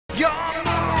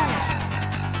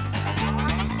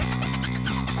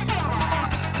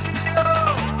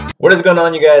What is going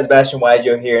on, you guys?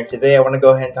 Bashtian here, and today I want to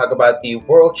go ahead and talk about the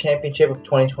World Championship of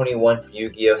 2021 for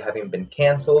Yu-Gi-Oh! Having been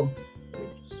canceled. Let me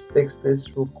just fix this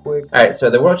real quick. Alright,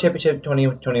 so the World Championship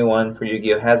 2021 for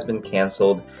Yu-Gi-Oh! Has been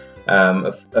canceled.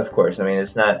 Of course, I mean,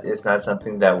 it's not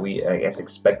something that we, I guess,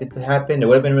 expected to happen. It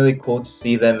would have been really cool to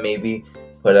see them maybe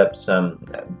put up some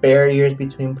barriers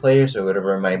between players or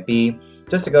whatever it might be,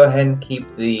 just to go ahead and keep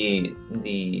the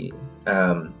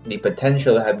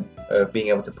potential of being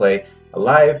able to play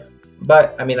alive.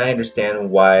 But I mean, I understand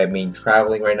why. I mean,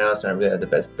 traveling right now is not really the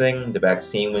best thing. The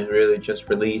vaccine was really just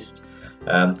released,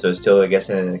 so it's still, I guess,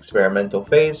 in an experimental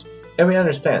phase, and we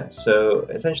understand. So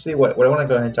essentially, what I want to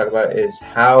go ahead and talk about is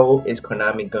how is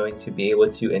Konami going to be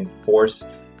able to enforce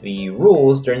the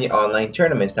rules during the online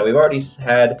tournaments. Now, we've already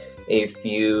had a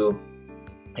few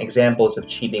examples of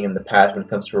cheating in the past when it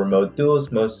comes to remote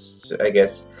duels. Most, I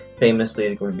guess, famously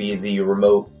is going to be the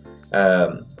remote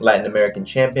Latin American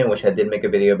champion, which I did make a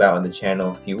video about on the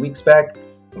channel a few weeks back,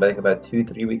 I think about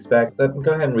 2-3 weeks back. Let me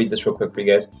go ahead and read this real quick for you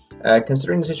guys.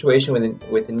 Considering the situation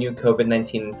with the new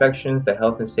COVID-19 infections, the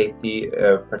health and safety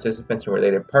of participants and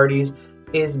related parties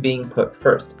is being put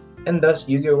first, and thus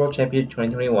Yu-Gi-Oh! World Championship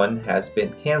 2021 has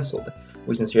been cancelled.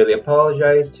 We sincerely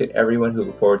apologize to everyone who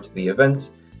looked forward to the event.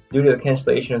 Due to the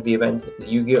cancellation of the event, the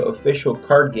Yu-Gi-Oh! Official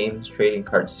card games trading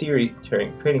card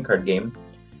game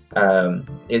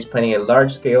is planning a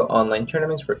large-scale online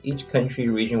tournaments for each country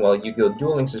region, while Yu-Gi-Oh!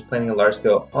 Duel Links is planning a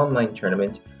large-scale online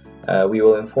tournament. We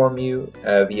will inform you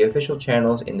via official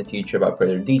channels in the future about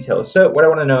further details. So what I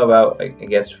want to know about, I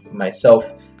guess, myself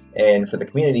and for the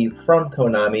community from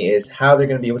Konami is how they're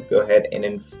going to be able to go ahead and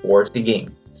enforce the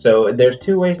game. So there's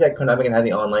two ways that Konami can have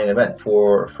the online event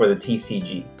for the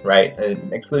TCG, right?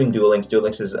 And excluding Duel Links. Duel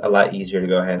Links is a lot easier to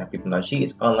go ahead and have people not cheat.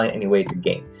 It's online anyway, it's a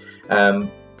game.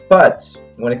 But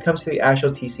when it comes to the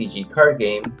actual TCG card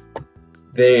game,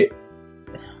 there's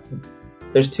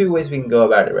two ways we can go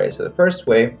about it, right? So the first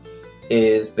way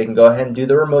is they can go ahead and do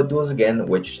the remote duels again,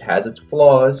 which has its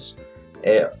flaws,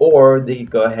 or they can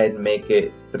go ahead and make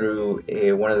it through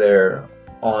one of their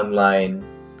online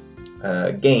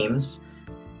games.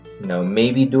 You know,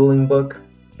 maybe Dueling Book.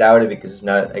 Doubt it, because it's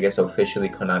not, I guess, officially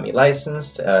Konami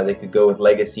licensed. They could go with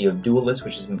Legacy of Duelist,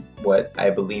 which is what I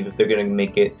believe, if they're going to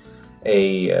make it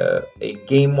a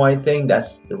game-wide thing,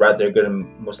 that's the route they're going to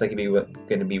most likely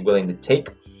be willing to take.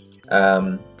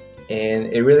 And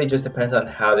it really just depends on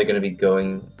how they're going to be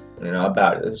going,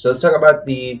 about it. So let's talk about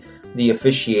the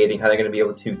officiating, how they're going to be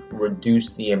able to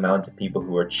reduce the amount of people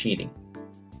who are cheating.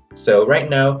 So right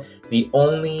now, the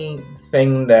only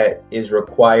thing that is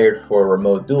required for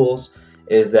remote duels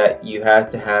is that you have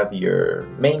to have your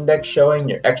main deck showing,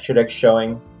 your extra deck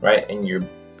showing, right, and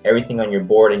everything on your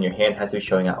board and your hand has to be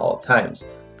showing at all times.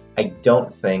 I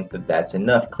don't think that that's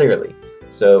enough, clearly.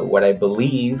 So what I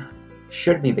believe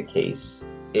should be the case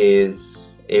is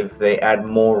if they add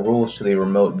more rules to the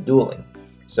remote dueling.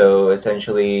 So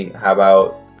essentially, how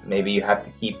about maybe you have to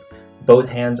keep both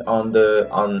hands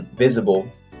on visible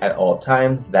at all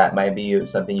times. That might be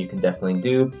something you can definitely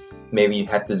do. Maybe you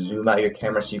have to zoom out your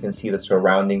camera so you can see the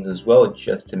surroundings as well,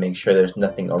 just to make sure there's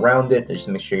nothing around it, just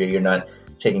to make sure you're not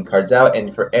taking cards out.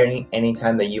 And for any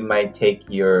time that you might take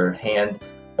your hand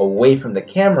away from the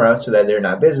camera so that they're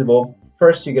not visible,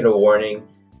 first you get a warning,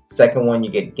 second one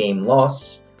you get game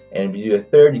loss, and if you do a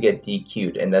third you get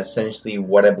DQ'd. And that's essentially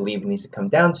what I believe it needs to come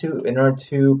down to in order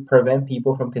to prevent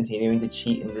people from continuing to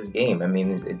cheat in this game. I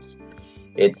mean,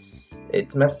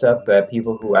 it's messed up that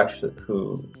people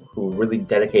who really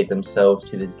dedicate themselves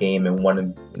to this game and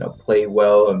want to play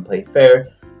well and play fair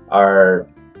are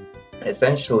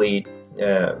essentially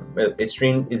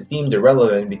is deemed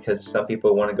irrelevant, because some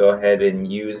people want to go ahead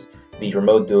and use the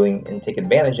remote dueling and take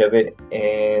advantage of it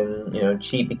and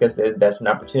cheat because that's an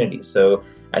opportunity. So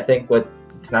I think what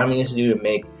Konami needs to do to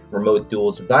make remote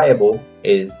duels viable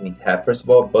is need to have, first of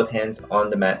all, both hands on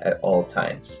the mat at all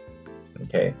times.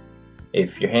 Okay,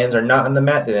 if your hands are not on the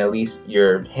mat, then at least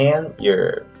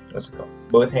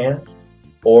both hands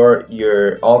or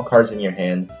all cards in your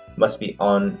hand must be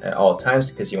on at all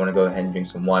times, because you want to go ahead and drink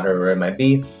some water or whatever it might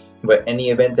be. But any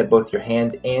event that both your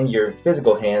hand and your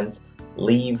physical hands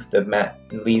leave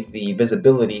the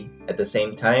visibility at the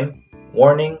same time,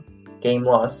 warning, game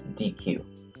loss, DQ.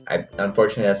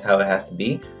 Unfortunately, that's how it has to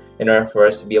be in order for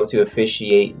us to be able to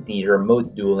officiate the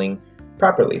remote dueling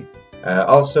properly.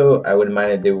 Also, I wouldn't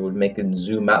mind if they would make it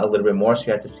zoom out a little bit more, so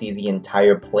you have to see the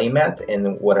entire playmat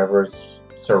and whatever's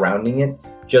surrounding it,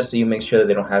 just so you make sure that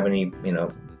they don't have any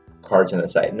cards on the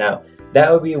side. Now, that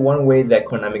would be one way that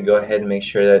Konami go ahead and make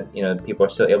sure that people are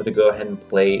still able to go ahead and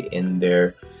play in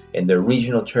their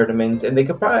regional tournaments, and they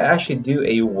could probably actually do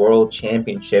a world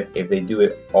championship if they do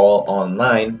it all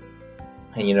online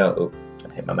and oh,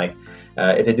 I hit my mic.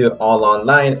 If they do it all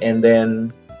online, and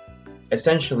then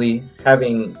essentially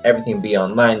having everything be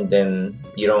online, then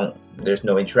there's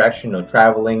no interaction, no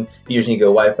traveling. You usually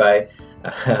go Wi-Fi,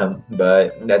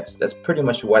 but that's pretty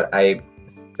much what I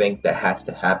think that has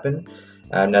to happen.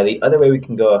 Now the other way we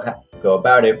can go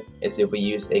about it is if we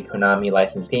use a Konami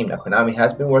licensed game. Now Konami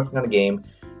has been working on a game,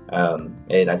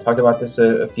 and I talked about this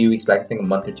a few weeks back, I think a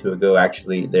month or two ago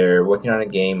actually. They're working on a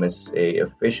game as a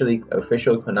official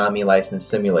Konami licensed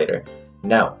simulator.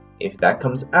 Now if that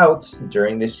comes out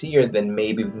during this year, then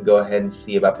maybe we can go ahead and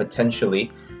see about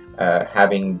potentially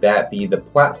having that be the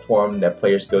platform that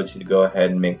players go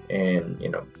ahead and make and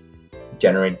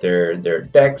generate their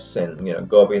decks and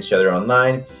go up against each other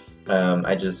online.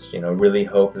 I just really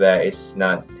hope that it's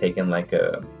not taken like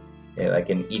an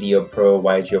EDO Pro,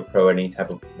 YGO Pro, any type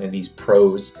of these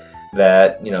pros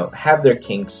that have their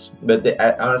kinks, but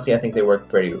honestly I think they work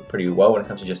pretty well when it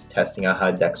comes to just testing out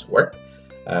how decks work.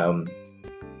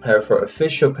 However, for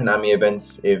official Konami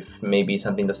events, if maybe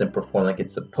something doesn't perform like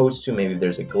it's supposed to, maybe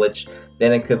there's a glitch,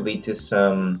 then it could lead to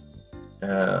some,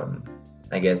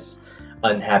 I guess,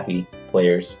 unhappy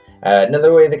players.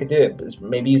 Another way they could do it is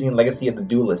maybe using Legacy of the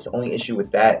Duelist. The only issue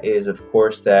with that is, of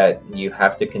course, that you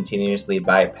have to continuously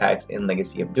buy packs in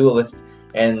Legacy of Duelist,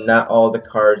 and not all the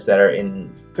cards that are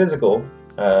in physical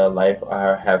life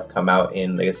have come out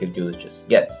in Legacy of Duelist just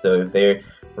yet. So if they're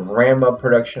ramp up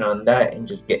production on that and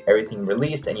just get everything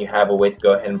released, and you have a way to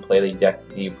go ahead and play the deck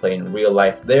that you play in real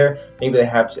life there. Maybe they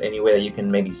have any way that you can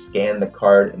maybe scan the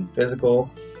card in physical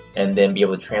and then be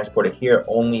able to transport it here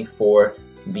only for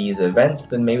these events,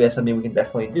 then maybe that's something we can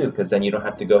definitely do, because then you don't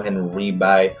have to go ahead and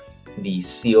rebuy the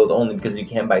sealed only, because you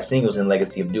can't buy singles in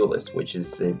Legacy of Duelist, which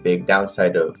is a big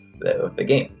downside of the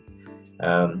game.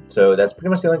 So that's pretty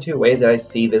much the only two ways that I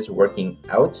see this working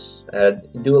out.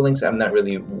 Duel Links I'm not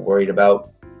really worried about.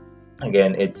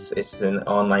 Again, it's an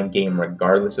online game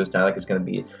regardless, so it's not like it's going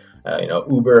to be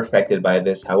uber affected by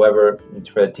this. However,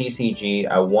 for the TCG,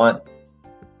 I want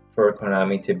for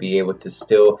Konami to be able to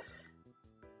still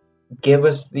give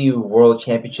us the World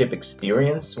Championship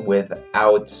experience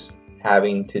without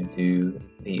having to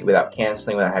without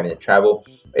canceling, without having to travel.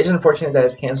 It's unfortunate that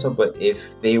it's canceled, but if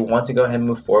they want to go ahead and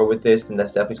move forward with this, then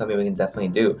that's definitely something we can definitely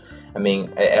do. I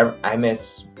mean, I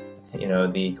miss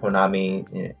the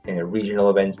Konami regional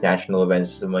events, national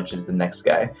events as much as the next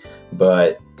guy,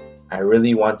 but I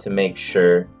really want to make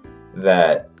sure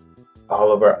that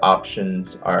all of our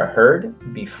options are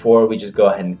heard before we just go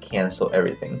ahead and cancel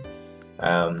everything.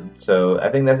 So I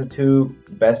think that's the two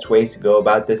best ways to go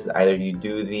about this. Either you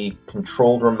do the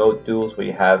controlled remote duels where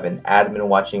you have an admin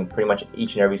watching pretty much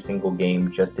each and every single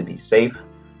game just to be safe,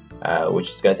 which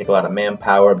is going to take a lot of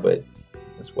manpower, but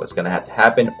that's what's going to have to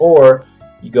happen. Or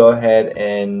you go ahead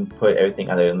and put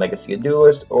everything either in Legacy of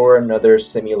Duelist or another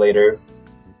simulator.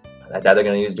 I doubt they're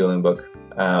going to use Dueling Book.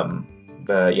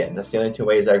 But yeah, that's the only two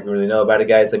ways I really know about it,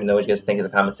 guys. Let me know what you guys think in the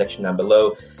comment section down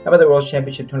below. How about the World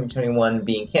Championship 2021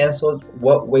 being canceled?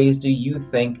 What ways do you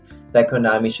think that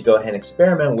Konami should go ahead and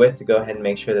experiment with to go ahead and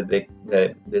make sure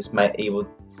that this might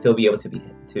still be able to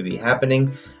be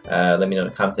happening? Let me know in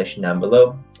the comment section down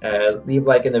below. Leave a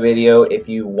like in the video if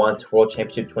you want World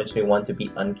Championship 2021 to be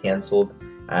uncancelled.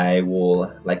 I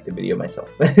will like the video myself.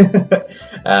 But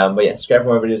yeah, subscribe for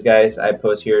more videos, guys. I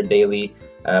post here daily,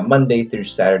 Monday through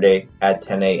Saturday at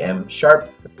 10 a.m.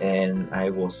 sharp, and I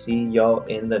will see y'all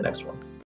in the next one.